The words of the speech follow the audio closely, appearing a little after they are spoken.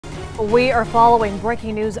We are following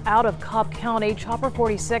breaking news out of Cobb County. Chopper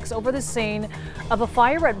 46 over the scene of a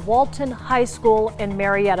fire at Walton High School in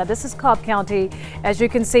Marietta. This is Cobb County. As you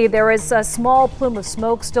can see, there is a small plume of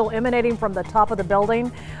smoke still emanating from the top of the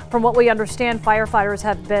building. From what we understand, firefighters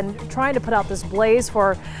have been trying to put out this blaze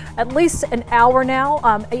for at least an hour now.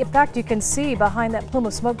 In fact, you can see behind that plume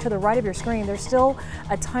of smoke to the right of your screen, there's still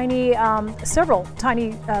a tiny, several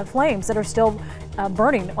tiny flames that are still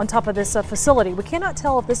burning on top of this facility. We cannot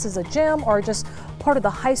tell if this is a gym or just part of the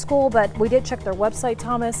high school, but we did check their website,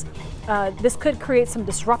 Thomas. This could create some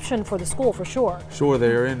disruption for the school for sure. Sure,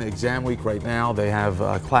 they're in exam week right now. They have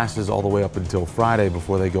classes all the way up until Friday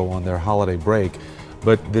before they go on their holiday break.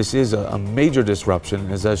 But this is a major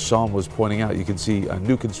disruption. As Sean was pointing out, you can see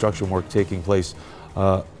new construction work taking place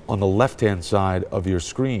on the left-hand side of your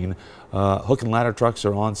screen. Hook and ladder trucks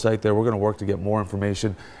are on site there. We're going to work to get more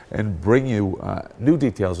information and bring you new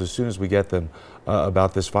details as soon as we get them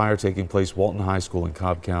about this fire taking place Walton High School in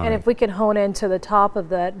Cobb County. And if we can hone into the top of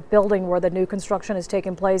that building where the new construction is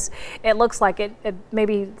taking place, it looks like it may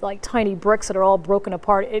be like tiny bricks that are all broken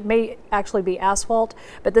apart. It may actually be asphalt,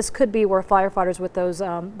 but this could be where firefighters with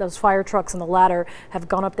those fire trucks and the ladder have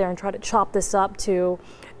gone up there and tried to chop this up to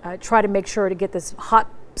try to make sure to get this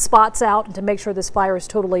hot spots out and to make sure this fire is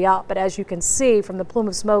totally out. But as you can see from the plume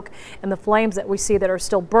of smoke and the flames that we see that are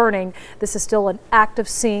still burning, this is still an active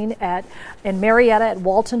scene in Marietta at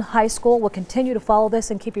Walton High School. We'll continue to follow this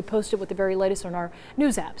and keep you posted with the very latest on our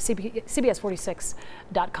news app,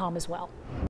 CBS46.com as well.